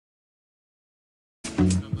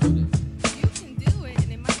Come on it. You can do it,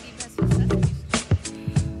 and it might be best with Sesame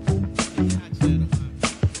Street. Gotcha,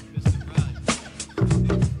 Mr. Rogers.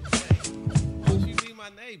 Hey, won't you be my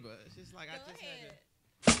neighbor? It's just like I Go just ahead. had to.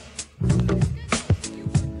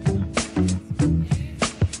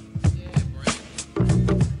 Yeah, Brandon. Yeah.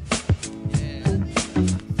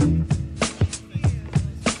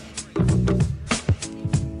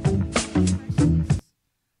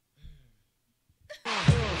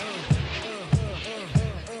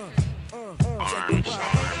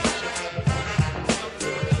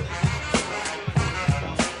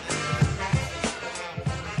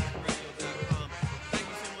 Thank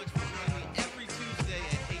you so much for joining me every Tuesday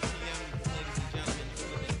at 8 p.m. Ladies and gentlemen, you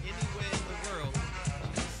could have been anywhere in the world, but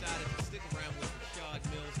you decided to stick around with RASHAD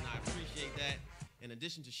Mills, and I appreciate that. In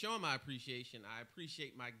addition to showing my appreciation, I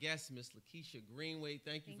appreciate my guest, Miss Lakisha Greenwade.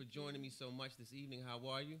 Thank you for joining me so much this evening. How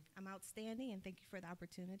are you? I'm outstanding, and thank you for the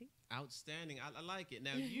opportunity. Outstanding. I like it.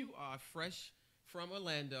 Now, you are fresh from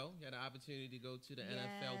Orlando. You had an opportunity to go to the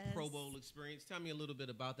NFL Pro Bowl experience. Tell me a little bit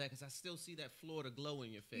about that, because I still see that Florida glow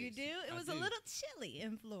in your face. You do? It was a little chilly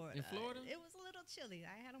in Florida. In Florida? It was a little chilly.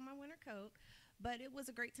 I had on my winter coat, but it was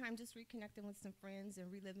a great time just reconnecting with some friends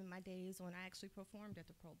and reliving my days when I actually performed at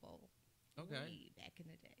the Pro Bowl. Okay. Way back in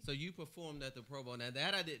the day. So you performed at the Pro Bowl. Now,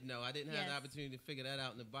 that I didn't know. I didn't have the Yes. opportunity to figure that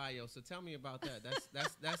out in the bio. So tell me about that.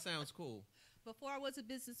 That sounds cool. Before I was a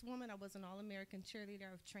businesswoman, I was an All-American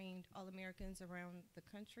cheerleader. I've trained All-Americans around the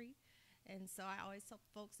country. And so I always tell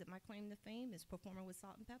folks that my claim to fame is performing with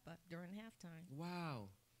Salt and Pepper during halftime. Wow.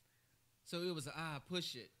 So it was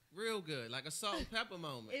push it. Real good. Like a Salt and Pepper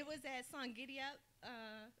moment. It was that song, Giddy Up.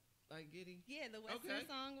 Like Giddy? Yeah, the Western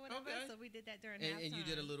song or whatever. Okay. So we did that during halftime. And you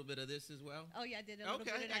did a little bit of this as well? Oh, yeah, I did a little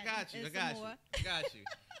bit of that. I got you. and I got some you. more. I got you.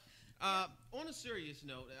 On a serious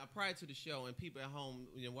note, prior to the show, and people at home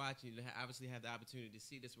watching, you obviously have the opportunity to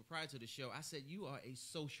see this, but prior to the show, I said you are a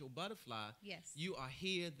social butterfly. Yes. You are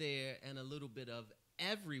here, there, and a little bit of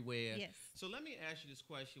everywhere. Yes. So let me ask you this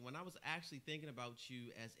question. When I was actually thinking about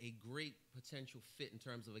you as a great potential fit in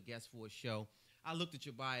terms of a guest for a show, I looked at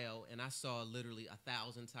your bio and I saw literally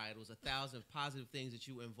 1,000 titles, 1,000 positive things that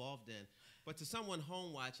you were involved in. But to someone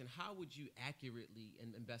home watching, how would you accurately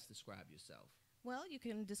and best describe yourself? Well, you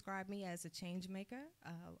can describe me as a change maker,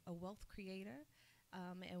 a wealth creator,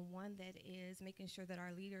 and one that is making sure that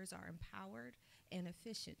our leaders are empowered and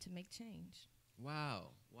efficient to make change. Wow.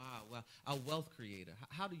 A wealth creator.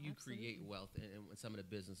 How do you Absolutely. create wealth in some of the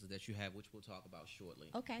businesses that you have, which we'll talk about shortly?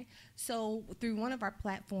 Okay, so through one of our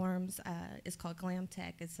platforms, it's called Glam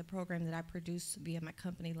Tech. It's a program that I produce via my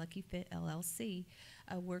company, Lucky Fit LLC.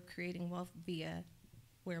 We're creating wealth via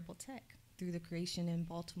wearable tech through the creation in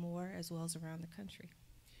Baltimore as well as around the country.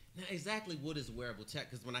 Now, exactly what is wearable tech?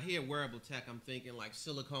 Because when I hear wearable tech, I'm thinking like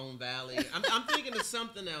Silicon Valley. I'm thinking of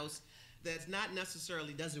something else that's not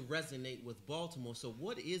necessarily doesn't resonate with Baltimore. So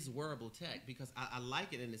what is wearable tech? Because I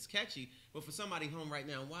like it and it's catchy, but for somebody home right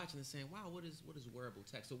now watching and saying, wow, what is wearable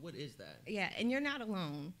tech? So what is that? Yeah, and you're not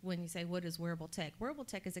alone when you say what is wearable tech. Wearable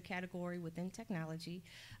tech is a category within technology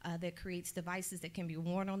that creates devices that can be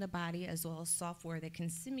worn on the body, as well as software that can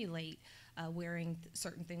simulate wearing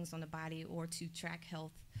certain things on the body or to track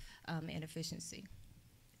health and efficiency.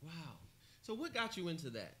 Wow. So what got you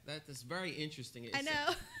into that? That's very interesting. I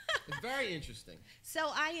know. It's very interesting.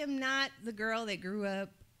 So I am not the girl that grew up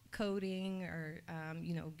coding or,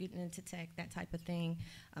 getting into tech, that type of thing.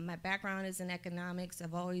 My background is in economics.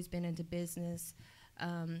 I've always been into business.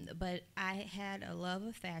 But I had a love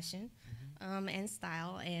of fashion and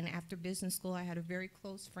style. And after business school, I had a very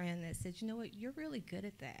close friend that said, you know what, you're really good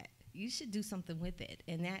at that. You should do something with it.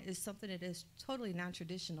 And that is something that is totally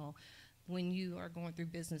non-traditional when you are going through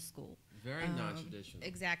business school. Very non-traditional.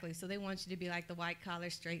 Exactly. So they want you to be like the white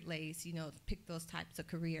collar, straight lace, pick those types of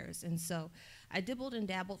careers. And so I dibbled and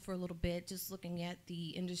dabbled for a little bit, just looking at the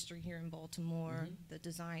industry here in Baltimore, the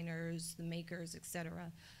designers, the makers, et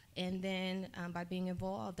cetera. And then by being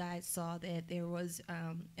involved, I saw that there was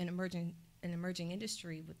an emerging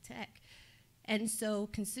industry with tech. And so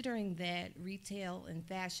considering that retail and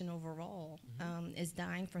fashion overall is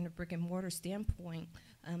dying from the brick and mortar standpoint,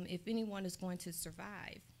 if anyone is going to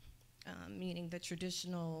survive, meaning the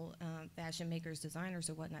traditional fashion makers, designers,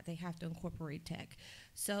 or whatnot, they have to incorporate tech.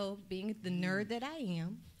 So being the nerd that I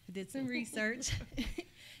am, I did some research.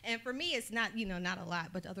 And for me, it's not, not a lot,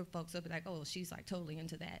 but other folks will be like, oh, she's like totally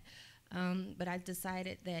into that. But I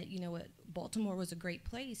decided that, Baltimore was a great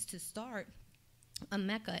place to start a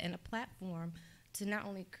mecca and a platform to not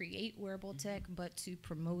only create wearable tech, but to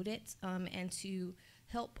promote it and to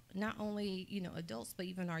help not only adults, but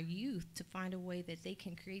even our youth to find a way that they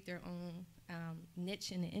can create their own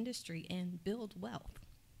niche in the industry and build wealth.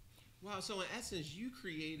 Wow. So in essence, you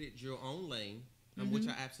created your own lane, which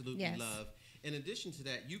I absolutely Yes. love. In addition to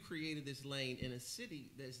that, you created this lane in a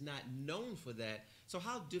city that's not known for that. So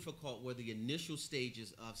how difficult were the initial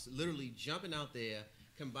stages of literally jumping out there,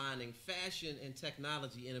 combining fashion and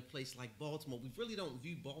technology in a place like Baltimore? We really don't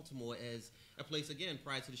view Baltimore as a place, again,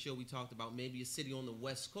 prior to the show we talked about maybe a city on the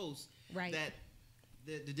West Coast, Right. that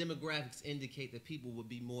the demographics indicate that people would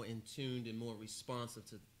be more in tuned and more responsive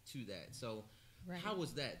to that. So Right. how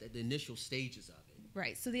was that, the initial stages of it?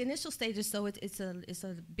 Right. So the initial stages. So it's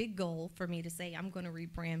a big goal for me to say I'm going to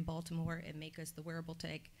rebrand Baltimore and make us the wearable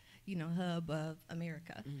tech, hub of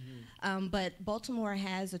America. But Baltimore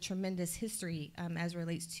has a tremendous history as it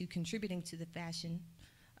relates to contributing to the fashion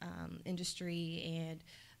industry and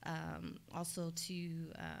also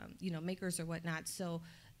to makers or whatnot. So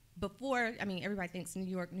before, everybody thinks New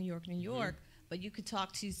York, New York, New York. But you could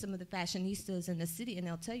talk to some of the fashionistas in the city, and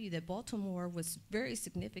they'll tell you that Baltimore was very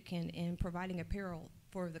significant in providing apparel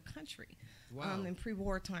for the country in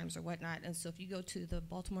pre-war times or whatnot. And so if you go to the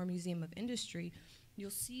Baltimore Museum of Industry,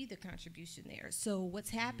 you'll see the contribution there. So what's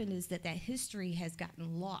happened is that history has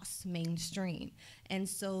gotten lost mainstream. And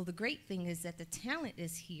so the great thing is that the talent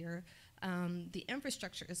is here. The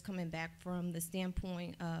infrastructure is coming back from the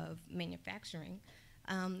standpoint of manufacturing.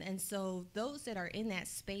 And so those that are in that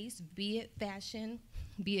space, be it fashion,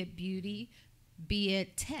 be it beauty, be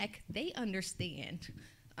it tech, they understand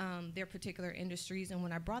their particular industries. And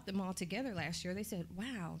when I brought them all together last year, they said,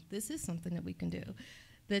 wow, this is something that we can do.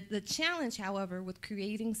 The challenge, however, with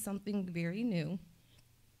creating something very new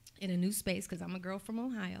in a new space, because I'm a girl from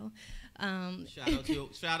Ohio.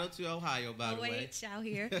 Shout out to Ohio, by the way. Wait, shout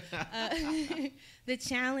here. The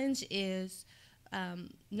challenge is,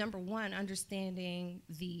 number one, understanding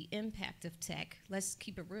the impact of tech. Let's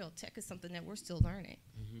keep it real. Tech is something that we're still learning.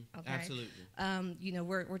 Okay? Absolutely.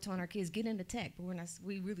 We're telling our kids, get into tech, but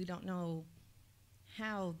we really don't know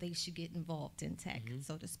how they should get involved in tech,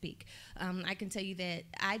 so to speak. I can tell you that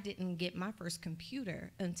I didn't get my first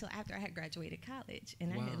computer until after I had graduated college,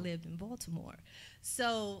 and I had lived in Baltimore.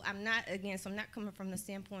 So I'm not coming from the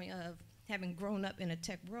standpoint of having grown up in a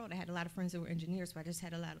tech world. I had a lot of friends that were engineers, but I just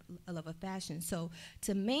had a love of fashion. So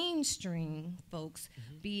to mainstream folks,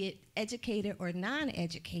 be it educated or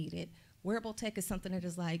non-educated, wearable tech is something that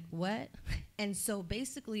is like, what? And so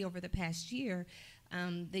basically over the past year,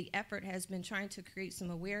 the effort has been trying to create some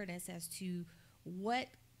awareness as to what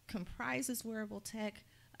comprises wearable tech,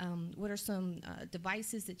 what are some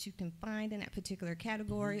devices that you can find in that particular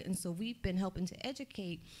category. And so we've been helping to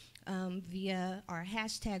educate via our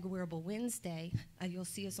hashtag Wearable Wednesday. You'll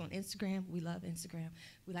see us on Instagram. We love Instagram.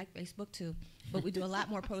 We like Facebook too, but we do a lot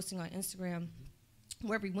more posting on Instagram,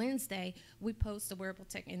 where every Wednesday we post a wearable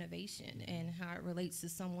tech innovation and how it relates to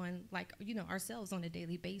someone like ourselves on a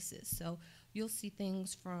daily basis. So you'll see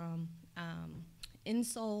things from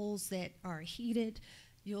insoles that are heated.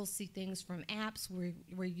 You'll see things from apps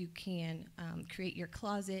where you can create your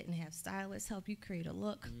closet and have stylists help you create a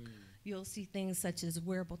look. You'll see things such as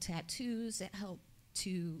wearable tattoos that help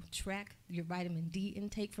to track your vitamin D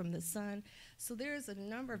intake from the sun. So there's a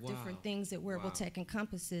number of different things that wearable tech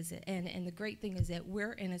encompasses. And the great thing is that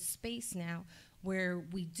we're in a space now where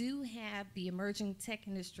we do have the emerging tech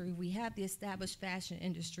industry, we have the established fashion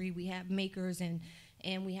industry, we have makers,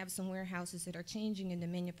 and we have some warehouses that are changing into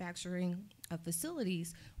manufacturing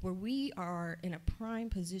facilities where we are in a prime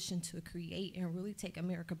position to create and really take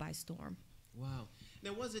America by storm. Wow.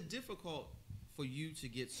 Now, was it difficult for you to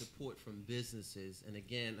get support from businesses? And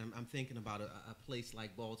again, I'm thinking about a place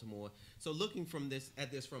like Baltimore. So looking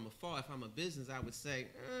at this from afar, if I'm a business, I would say,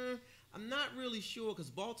 I'm not really sure, because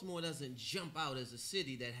Baltimore doesn't jump out as a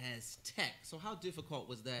city that has tech. So how difficult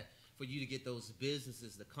was that for you to get those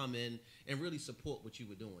businesses to come in and really support what you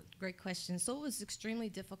were doing? Great question. So it was extremely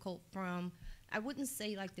difficult from, I wouldn't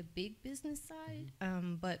say like the big business side,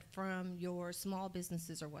 but from your small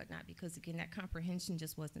businesses or whatnot, because again, that comprehension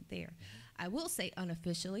just wasn't there. I will say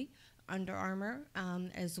unofficially, Under Armour,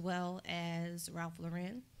 as well as Ralph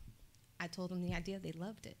Lauren, I told them the idea, they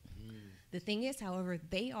loved it. The thing is, however,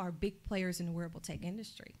 they are big players in the wearable tech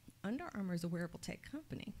industry. Under Armour is a wearable tech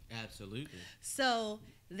company. Absolutely. So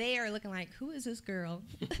they are looking like, who is this girl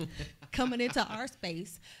coming into our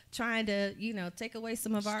space, trying to, take away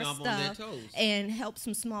some of our stuff and help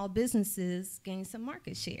some small businesses gain some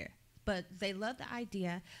market share. But they love the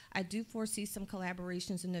idea. I do foresee some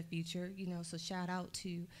collaborations in the future, so shout out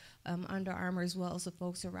to Under Armour, as well as the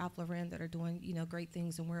folks at Ralph Lauren that are doing, great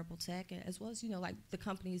things in wearable tech, as well as, like the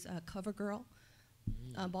company's CoverGirl,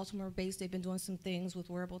 Baltimore-based. They've been doing some things with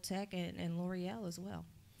wearable tech, and L'Oreal as well.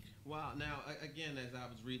 Wow. Now, again, as I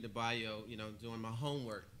was reading the bio, doing my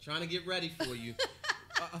homework, trying to get ready for you,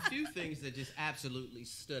 a few things that just absolutely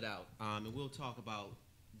stood out, and we'll talk about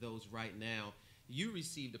those right now. You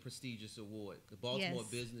received a prestigious award. The Baltimore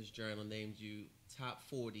Yes. Business Journal named you top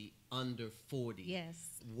 40 under 40. Yes.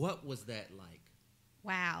 What was that like?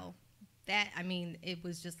 Wow. It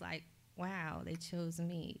was just like, wow, they chose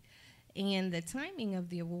me. And the timing of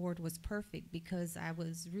the award was perfect because I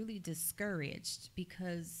was really discouraged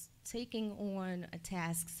because taking on a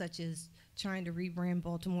task such as trying to rebrand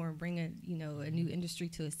Baltimore and bring a new industry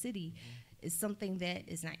to a city is something that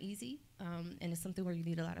is not easy, and it's something where you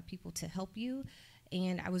need a lot of people to help you.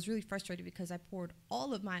 And I was really frustrated because I poured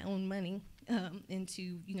all of my own money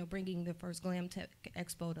into bringing the first Glam Tech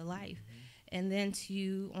Expo to life. And then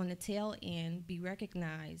to, on the tail end, be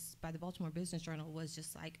recognized by the Baltimore Business Journal was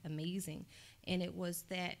just like amazing. And it was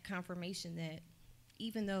that confirmation that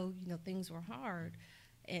even though, things were hard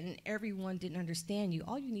and everyone didn't understand you,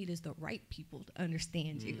 all you need is the right people to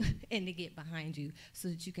understand you and to get behind you so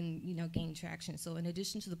that you can, gain traction. So in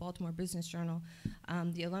addition to the Baltimore Business Journal,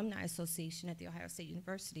 the Alumni Association at The Ohio State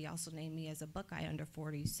University also named me as a Buckeye under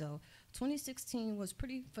 40. So 2016 was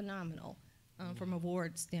pretty phenomenal from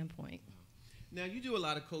award standpoint. Now, you do a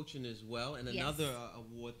lot of coaching as well, and Yes. another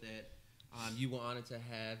award that you were honored to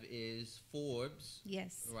have is Forbes.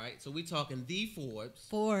 Yes. Right? So we're talking the Forbes.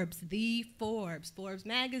 Forbes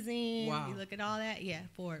magazine. Wow. You look at all that. Yeah,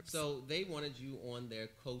 Forbes. So they wanted you on their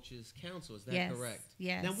coaches council. Is that Yes. correct?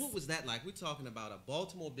 Yes. Now, what was that like? We're talking about a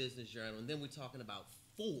Baltimore Business Journal, and then we're talking about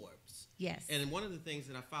Forbes. Yes. And one of the things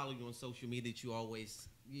that I follow you on social media that you always,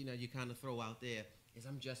 you kind of throw out there is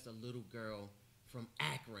I'm just a little girl from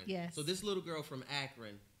Akron. Yes. So this little girl from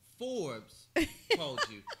Akron, Forbes called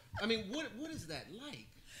you. I mean, what is that like?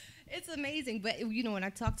 It's amazing. But, when I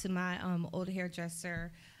talk to my old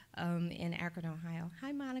hairdresser in Akron, Ohio,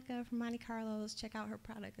 hi, Monica from Monte Carlos. Check out her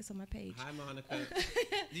product. It's on my page. Hi, Monica.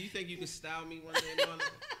 Do you think you could style me one day,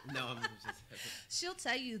 Monica? No, I'm just... She'll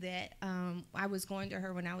tell you that I was going to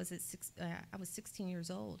her when I was I was 16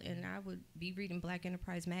 years old, and I would be reading Black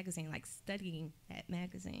Enterprise magazine, like studying that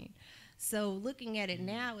magazine. So looking at it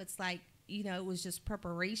now, it's like, it was just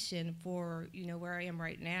preparation for, where I am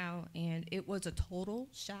right now. And it was a total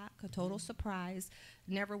shock, a total surprise.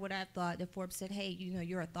 Never would I have thought that Forbes said, hey,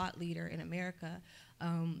 you're a thought leader in America.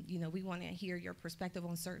 We want to hear your perspective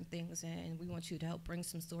on certain things, and we want you to help bring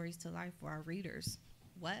some stories to life for our readers.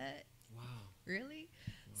 What? Wow. Really?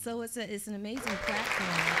 Wow. So it's an amazing platform.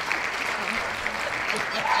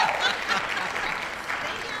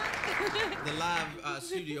 The live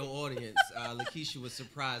studio audience, Lakisha was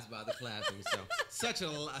surprised by the clapping. So such a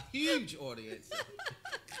huge audience.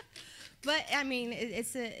 But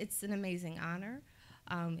it's an amazing honor.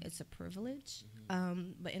 It's a privilege,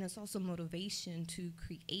 but it's also motivation to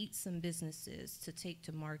create some businesses to take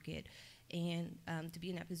to market, and to be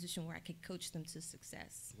in that position where I could coach them to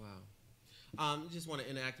success. Wow. Just want to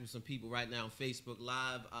interact with some people right now on Facebook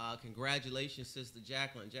Live. Congratulations, Sister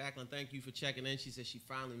Jacqueline. Jacqueline, thank you for checking in. She said she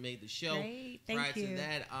finally made the show. Great, thank Prior you. to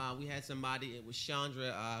that, we had somebody, it was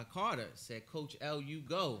Chandra Carter, said, Coach L, you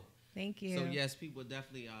go. Thank you. So, yes, people are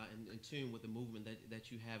definitely in tune with the movement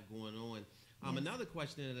that you have going on. Yes. Another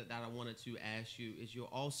question that I wanted to ask you is you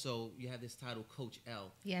have this title, Coach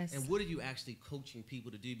L. Yes. And what are you actually coaching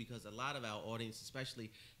people to do? Because a lot of our audience,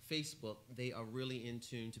 especially Facebook, they are really in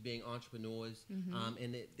tune to being entrepreneurs,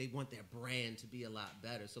 and they want their brand to be a lot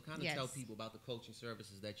better. So kind of Yes. tell people about the coaching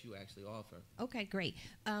services that you actually offer. Okay, great.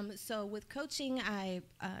 So with coaching, I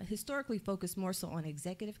historically focus more so on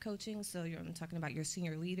executive coaching. So I'm talking about your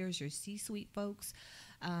senior leaders, your C-suite folks,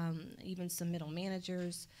 even some middle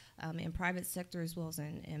managers in private sector as well as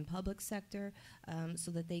in public sector,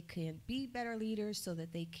 so that they can be better leaders, so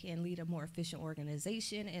that they can lead a more efficient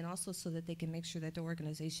organization, and also so that they can make sure that the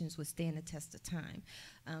organizations withstand the test of time.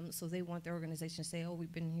 So they want their organization to say, oh,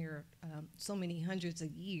 we've been here so many hundreds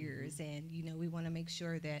of years, and we want to make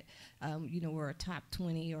sure that we're a top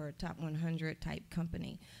 20 or a top 100 type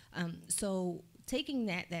company. So taking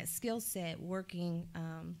that skill set, working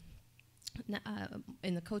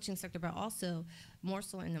in the coaching sector, but also more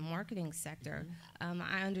so in the marketing sector,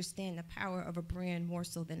 I understand the power of a brand more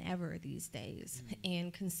so than ever these days.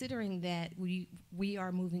 And considering that we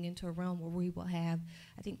are moving into a realm where we will have,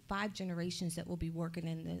 I think, 5 generations that will be working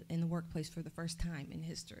in the workplace for the first time in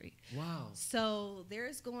history. Wow. So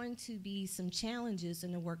there's going to be some challenges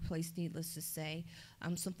in the workplace, needless to say.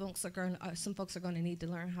 Some folks are going to need to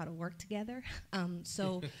learn how to work together.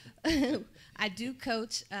 So I do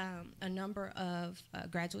coach a number of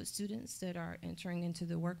graduate students that are entering into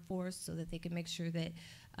the workforce so that they can make sure that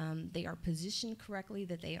they are positioned correctly,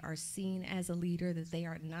 that they are seen as a leader, that they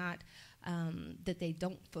are not that they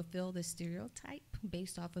don't fulfill the stereotype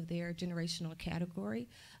based off of their generational category.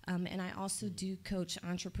 And I also do coach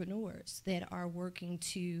entrepreneurs that are working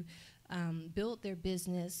to build their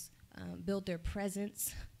business, build their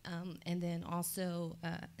presence, and then also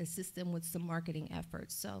assist them with some marketing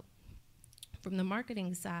efforts. So from the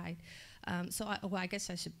marketing side, I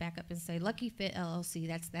guess I should back up and say Lucky Fit LLC,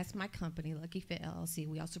 that's my company, Lucky Fit LLC.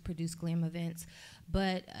 We also produce glam events,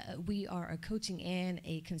 but we are a coaching and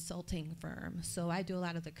a consulting firm. So I do a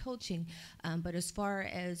lot of the coaching, but as far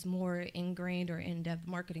as more ingrained or in-depth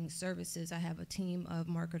marketing services, I have a team of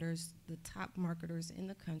marketers, the top marketers in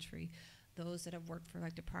the country, those that have worked for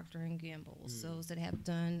like the Procter & Gamble, those that have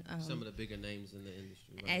done some of the bigger names in the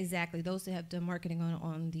industry. Right? Exactly, those that have done marketing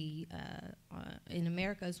on the in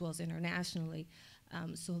America as well as internationally.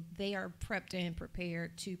 So they are prepped and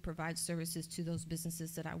prepared to provide services to those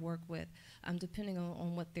businesses that I work with, depending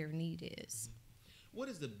on what their need is. What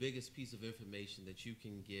is the biggest piece of information that you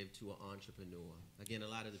can give to an entrepreneur? Again, a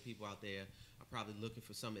lot of the people out there are probably looking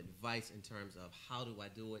for some advice in terms of how do I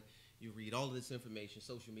do it. You read all of this information.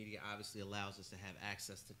 Social media obviously allows us to have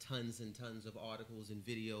access to tons and tons of articles and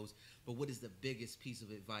videos. But what is the biggest piece of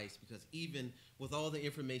advice? Because even with all the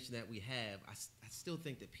information that we have, I still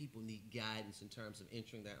think that people need guidance in terms of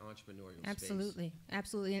entering that entrepreneurial space. Absolutely,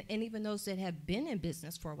 absolutely. And even those that have been in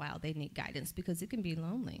business for a while, they need guidance because it can be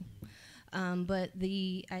lonely. But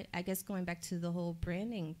I guess going back to the whole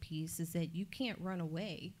branding piece is that you can't run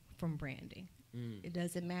away from branding. It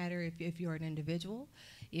doesn't matter if you're an individual,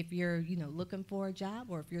 if you're looking for a job,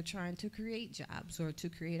 or if you're trying to create jobs or to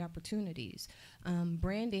create opportunities.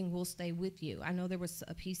 Branding will stay with you. I know there was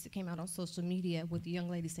a piece that came out on social media with the young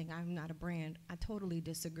lady saying, "I'm not a brand." I totally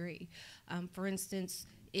disagree. For instance,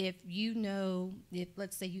 if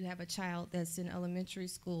let's say you have a child that's in elementary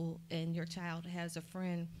school and your child has a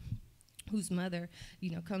friend whose mother,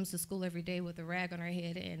 comes to school every day with a rag on her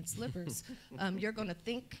head and slippers, you're going to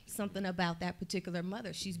think something about that particular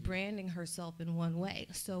mother. She's branding herself in one way.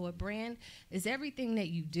 So a brand is everything that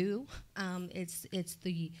you do.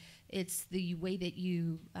 It's the way that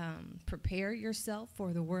you prepare yourself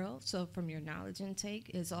for the world. So from your knowledge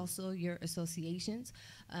intake is also your associations.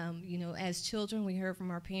 As children, we heard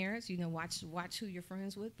from our parents, watch who you're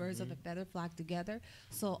friends with. Birds of a feather flock together.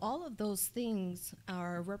 So all of those things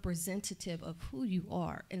are representative of who you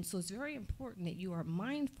are. And so it's very important that you are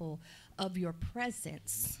mindful of your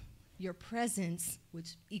presence. Your presence,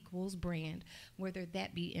 which equals brand, whether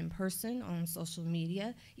that be in person, on social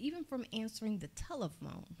media, even from answering the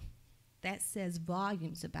telephone. That says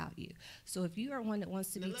volumes about you. So if you are one that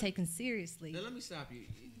wants to be taken seriously. Now let me stop you.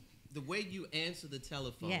 The way you answer the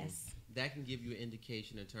telephone, yes, that can give you an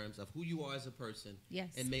indication in terms of who you are as a person. Yes.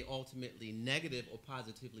 And may ultimately negative or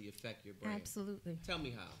positively affect your brand. Absolutely. Tell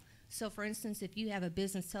me how. So for instance, if you have a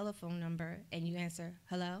business telephone number and you answer,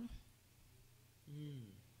 "Hello?"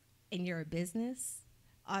 And you're a business,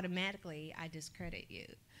 automatically I discredit you.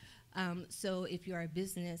 So if you're a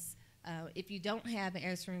business, if you don't have an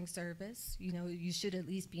answering service, you should at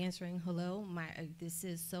least be answering, "Hello,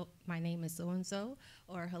 my name is so-and-so,"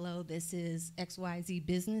 or "Hello, this is XYZ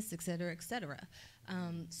business," et cetera, et cetera.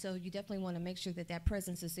 So you definitely want to make sure that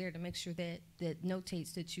presence is there to make sure that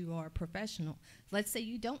notates that you are professional. Let's say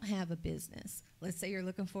you don't have a business. Let's say you're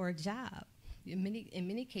looking for a job. In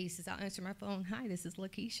many cases, I'll answer my phone, "Hi, this is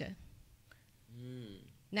Lakisha."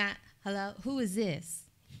 Not, "Hello, who is this?"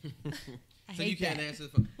 So you can't answer the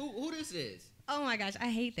phone. Who this is? Oh my gosh,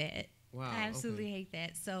 I hate that. Wow, I absolutely hate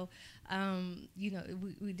that. So,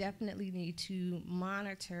 we definitely need to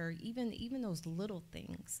monitor even those little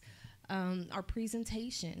things. Our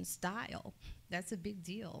presentation style, that's a big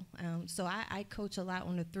deal. So I coach a lot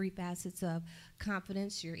on the 3 facets of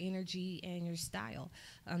confidence, your energy, and your style.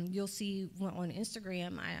 You'll see on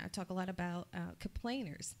Instagram, I talk a lot about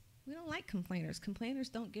complainers. We don't like complainers. Complainers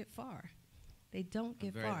don't get far. They don't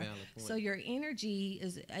get far. So your energy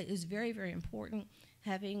is very, very important.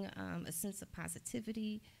 Having a sense of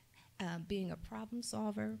positivity, being a problem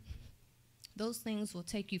solver, those things will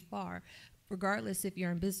take you far, regardless if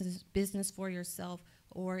you're in business for yourself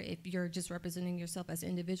or if you're just representing yourself as an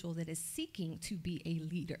individual that is seeking to be a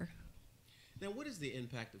leader. Now, what is the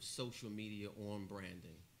impact of social media on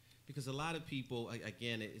branding? Because a lot of people,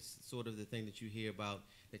 again, it's sort of the thing that you hear about,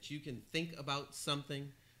 that you can think about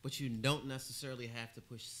something, but you don't necessarily have to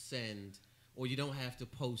push send, or you don't have to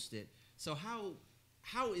post it. So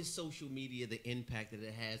how is social media the impact that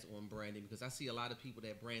it has on branding? Because I see a lot of people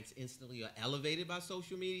that brands instantly are elevated by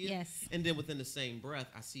social media. Yes. And then within the same breath,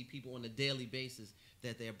 I see people on a daily basis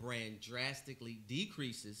that their brand drastically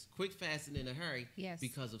decreases, quick, fast, and in a hurry, yes,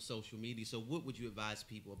 because of social media. So what would you advise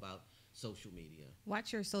people about social media?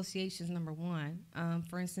 Watch your associations, number one.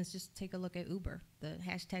 For instance, just take a look at Uber, the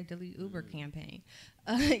hashtag delete Uber campaign.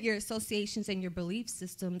 Your associations and your belief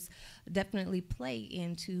systems definitely play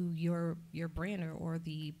into your brand or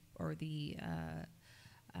the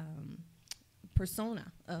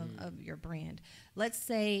persona of your brand. Let's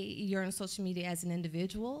say you're on social media as an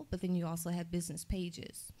individual, but then you also have business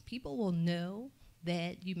pages. People will know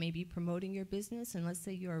that you may be promoting your business, and let's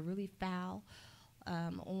say you're really foul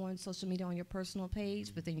on social media on your personal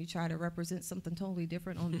page, but then you try to represent something totally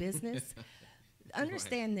different on business.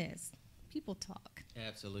 Understand this. People talk.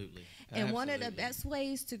 Absolutely. And one of the best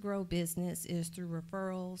ways to grow business is through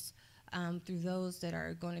referrals, through those that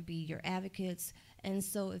are going to be your advocates. And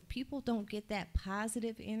so if people don't get that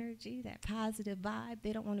positive energy, that positive vibe,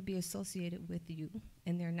 they don't want to be associated with you,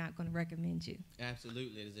 and they're not going to recommend you.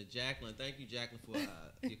 Absolutely. It is Jacqueline. Thank you, Jacqueline,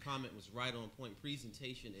 for your comment was right on point.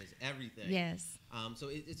 Presentation is everything. Yes. So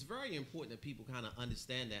it's very important that people kind of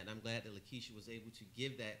understand that, and I'm glad that Lakisha was able to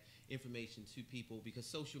give that information to people, because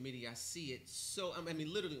social media, I see it so, I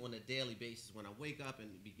mean, literally on a daily basis. When I wake up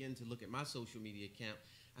and begin to look at my social media account,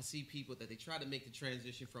 I see people that they try to make the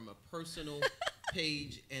transition from a personal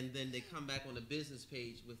page, and then they come back on the business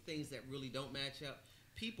page with things that really don't match up.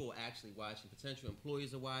 People are actually watching. Potential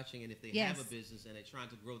employers are watching, and if they have a business and they're trying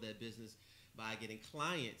to grow their business by getting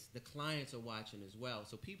clients, the clients are watching as well.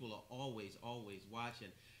 So people are always watching.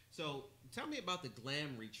 So tell me about the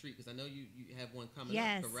Glam Retreat, because I know you have one coming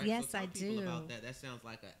up, correct? Yes, so tell I people do. about that. That sounds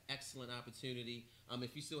like an excellent opportunity.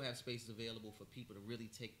 If you still have spaces available for people to really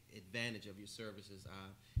take advantage of your services,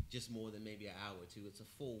 just more than maybe an hour or two. It's a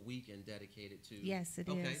full weekend dedicated to. Yes, it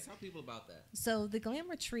is. Okay, tell people about that. So the Glam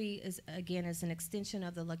Retreat is an extension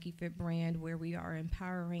of the Lucky Fit brand, where we are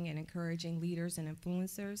empowering and encouraging leaders and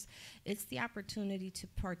influencers. It's the opportunity to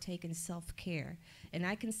partake in self-care. And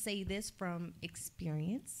I can say this from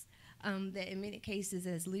experience. That in many cases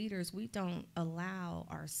as leaders, we don't allow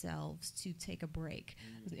ourselves to take a break.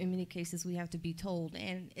 In many cases, we have to be told,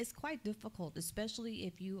 and it's quite difficult, especially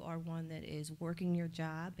if you are one that is working your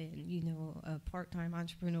job and, you know, a part-time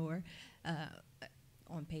entrepreneur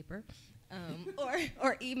on paper.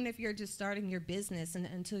 Or even if you're just starting your business and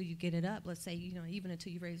until you get it up, let's say, you know, even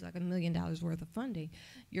until you raise like $1 million worth of funding,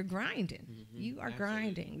 you're grinding. You are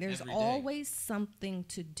grinding. There's always something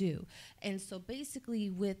to do. And so basically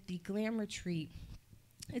with the Glam Retreat,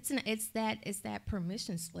 it's that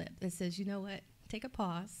permission slip that says, you know what, take a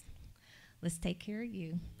pause. Let's take care of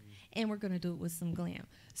you. And we're going to do it with some glam.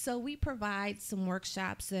 So we provide some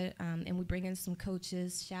workshops that, and we bring in some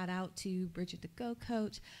coaches. Shout out to Bridget the Go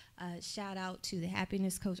Coach. Shout out to the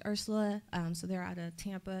Happiness Coach Ursula. So they're out of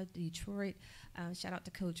Tampa, Detroit. Shout out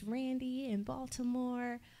to Coach Randy in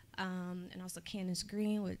Baltimore. And also Candace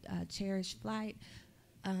Green with Cherish Flight.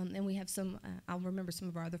 And we have some, I'll remember some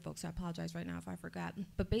of our other folks. I apologize right now if I forgot.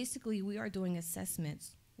 But basically, we are doing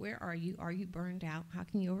assessments. Where are you? Are you burned out? How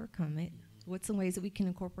can you overcome it? What's some ways that we can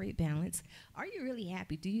incorporate balance? Are you really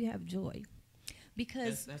happy? Do you have joy?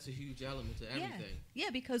 Because that's a huge element to everything. Yeah,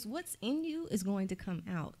 because what's in you is going to come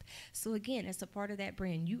out. So again, it's a part of that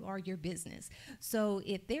brand. You are your business. So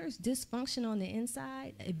if there's dysfunction on the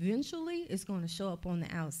inside, eventually it's going to show up on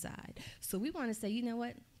the outside. So we want to say, you know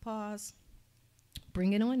what? Pause.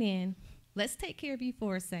 Bring it on in. Let's take care of you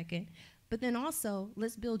for a second. But then also,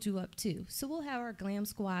 let's build you up too. So we'll have our Glam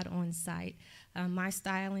Squad on site, my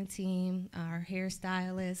styling team, our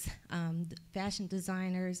hairstylists, fashion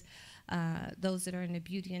designers, those that are in the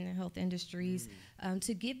beauty and the health industries,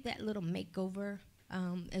 to give that little makeover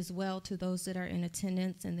as well to those that are in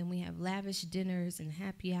attendance. And then we have lavish dinners and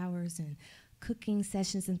happy hours and cooking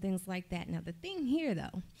sessions and things like that. Now, the thing here,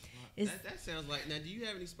 though, is that sounds like, now, do you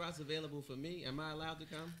have any spots available for me? Am I allowed to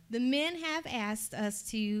come? The men have asked us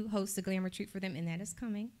to host a Glam Retreat for them, and that is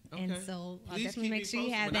coming. Okay. And so I'll Please definitely make sure you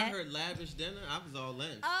posted. have when that. I heard lavish dinner, I was all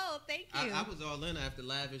in. Oh, thank you. I was all in after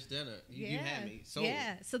lavish dinner. You had me sold.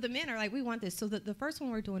 Yeah. So the men are like, we want this. So the first one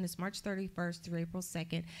we're doing is March 31st through April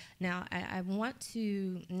 2nd. Now, I want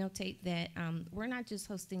to notate that we're not just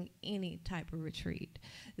hosting any type of retreat.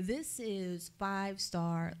 This is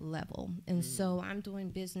 5-star level. And so I'm doing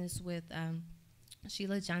business with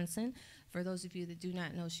Sheila Johnson. For those of you that do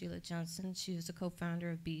not know Sheila Johnson, she is a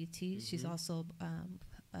co-founder of BET. She's also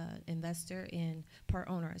investor in, part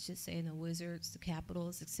owner, I should say, in the Wizards, the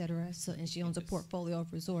Capitals, etc. So, and she owns a portfolio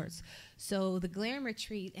of resorts. So the Glam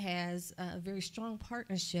Retreat has a very strong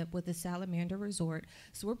partnership with the Salamander Resort.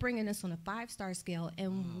 So we're bringing this on a 5-star scale.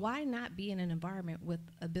 And why not be in an environment with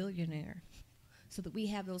a billionaire? So that we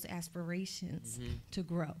have those aspirations to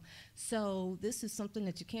grow. So this is something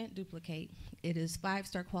that you can't duplicate. It is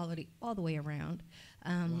 5-star quality all the way around.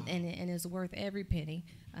 and it's worth every penny.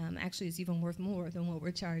 Actually, it's even worth more than what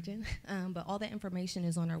we're charging. But all that information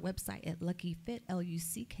is on our website at LuckyFit,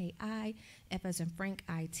 LuckiFit, as in Frank,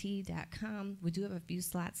 IT.com. We do have a few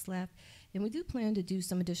slots left, and we do plan to do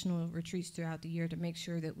some additional retreats throughout the year to make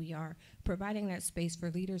sure that we are providing that space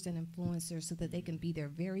for leaders and influencers so that they can be their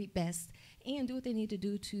very best and do what they need to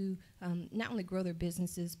do to not only grow their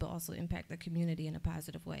businesses but also impact the community in a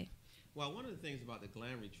positive way. Well, one of the things about the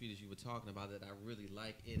Glam Retreat, as you were talking about, that I really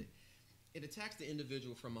like, it attacks the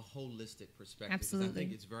individual from a holistic perspective. Absolutely. I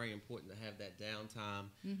think it's very important to have that downtime.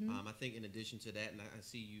 I think in addition to that, and I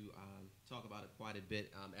see you talk about it quite a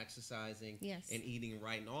bit, exercising and eating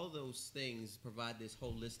right, and all of those things provide this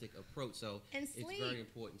holistic approach. So and it's very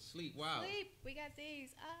important. Sleep, wow. Sleep, we got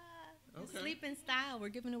these. Okay. Sleep in style. We're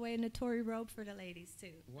giving away a Notori robe for the ladies,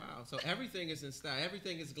 too. Wow. So everything is in style.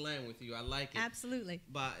 Everything is glam with you. I like it. Absolutely.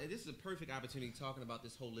 But this is a perfect opportunity talking about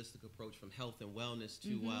this holistic approach from health and wellness to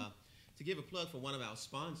give a plug for one of our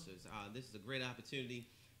sponsors. This is a great opportunity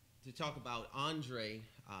to talk about Andre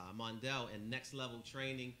Mondell and Next Level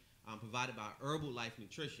Training provided by Herbalife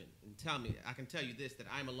Nutrition. And I can tell you this, that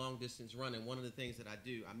I'm a long-distance runner, and one of the things that I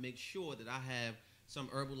do, I make sure that I have some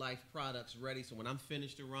Herbalife products ready, so when I'm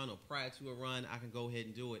finished a run or prior to a run, I can go ahead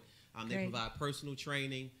and do it. They provide personal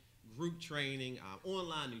training, group training,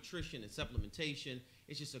 online nutrition and supplementation.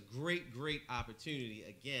 It's just a great, great opportunity.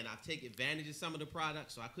 Again, I take advantage of some of the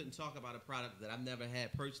products, so I couldn't talk about a product that I've never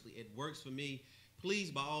had personally. It works for me.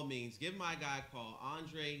 Please, by all means, give my guy a call,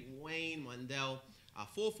 Andre Wayne Mondell,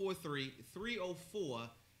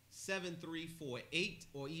 443-304-7348,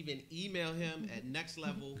 or even email him at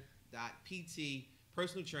nextlevel.pt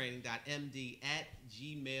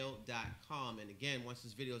personaltraining.md@gmail.com. And again, once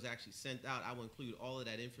this video is actually sent out, I will include all of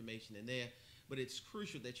that information in there. But it's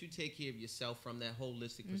crucial that you take care of yourself from that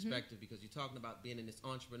holistic perspective, because you're talking about being in this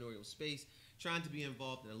entrepreneurial space, trying to be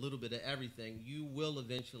involved in a little bit of everything. You will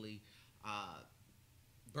eventually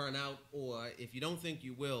burn out, or if you don't think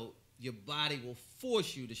you will, your body will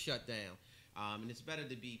force you to shut down. And it's better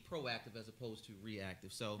to be proactive as opposed to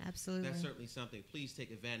reactive. So absolutely, that's certainly something. Please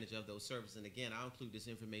take advantage of those services. And again, I'll include this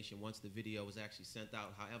information once the video is actually sent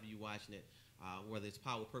out, however you're watching it, whether it's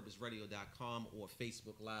powerpurposeradio.com or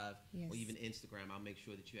Facebook Live or even Instagram. I'll make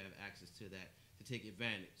sure that you have access to that to take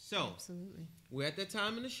advantage. So absolutely, we're at that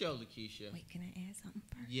time in the show, Lakisha. Wait, can I add something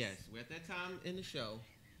first? Yes, we're at that time in the show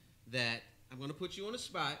that I'm going to put you on the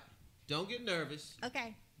spot. Don't get nervous.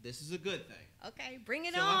 Okay. This is a good thing. Okay, bring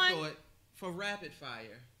it on. So I thought, for rapid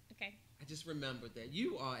fire, okay, I just remembered that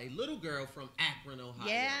you are a little girl from Akron, Ohio.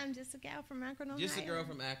 Yeah, I'm just a gal from Akron, Ohio. Just a girl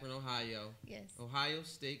from Akron, Ohio. Yes. Ohio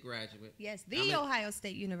State graduate. Yes, Ohio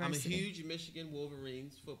State University. I'm a huge Michigan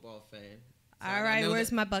Wolverines football fan. So all right,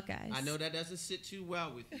 where's my Buckeyes? I know that doesn't sit too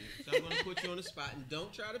well with you, so I'm going to put you on the spot, and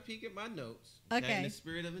don't try to peek at my notes. Okay. In the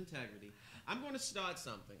spirit of integrity. I'm going to start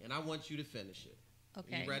something, and I want you to finish it.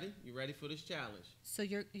 Okay. You ready? You ready for this challenge? So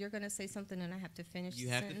you're going to say something and I have to finish You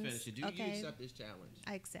the have sentence? to finish it. Do you accept this challenge?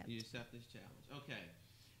 I accept. You accept this challenge. Okay.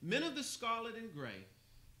 Men of the scarlet and gray,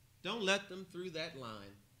 don't let them through that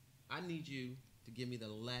line. I need you to give me the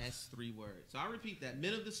last 3 words. So I'll repeat that.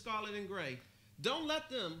 Men of the scarlet and gray, don't let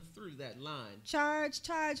them through that line.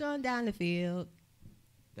 Charge on down the field.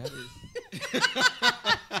 That is...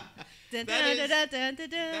 That is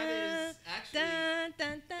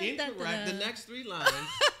actually incorrect. The next 3 lines.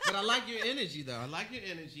 But I like your energy, though. I like your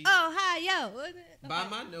energy. Ohio. Okay. By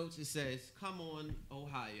my notes, it says, "Come on,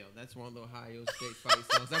 Ohio." That's one of the Ohio State fight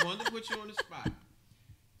songs. I wanted to put you on the spot.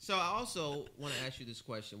 So I also want to ask you this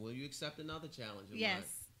question. Will you accept another challenge of mine?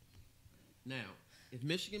 Now, if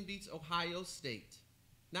Michigan beats Ohio State,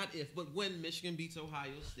 not if, but when Michigan beats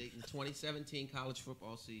Ohio State in the 2017 college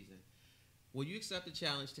football season, will you accept the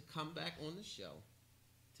challenge to come back on the show,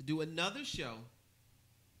 to do another show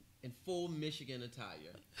in full Michigan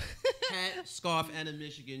attire? Hat, scarf, and a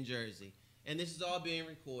Michigan jersey. And this is all being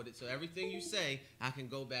recorded, so everything you say, I can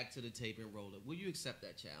go back to the tape and roll it. Will you accept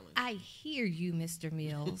that challenge? I hear you, Mr.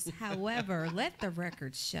 Mills. However, let the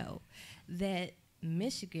record show that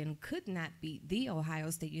Michigan could not beat the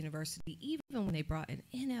Ohio State University even when they brought an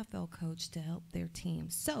NFL coach to help their team.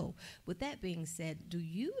 So, with that being said, do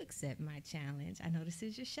you accept my challenge? I know this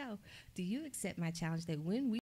is your show. Do you accept my challenge that when we